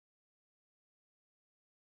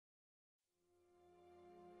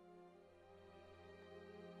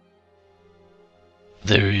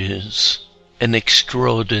There is an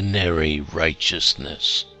extraordinary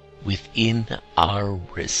righteousness within our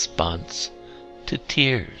response to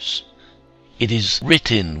tears. It is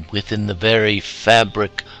written within the very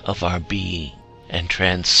fabric of our being and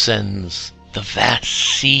transcends the vast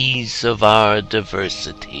seas of our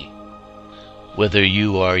diversity. Whether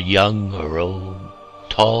you are young or old,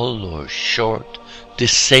 tall or short,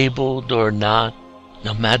 disabled or not,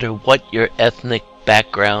 no matter what your ethnic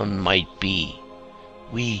background might be,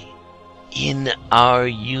 we, in our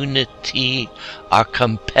unity, are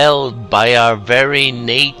compelled by our very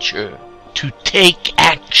nature to take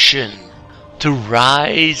action, to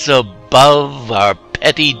rise above our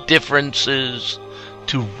petty differences,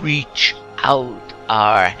 to reach out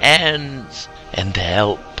our hands and to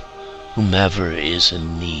help whomever is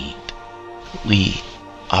in need. We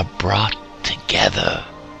are brought together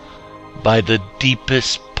by the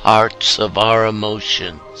deepest parts of our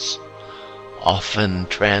emotions, often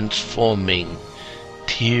transforming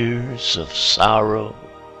tears of sorrow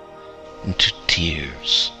into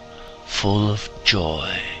tears full of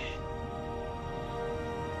joy.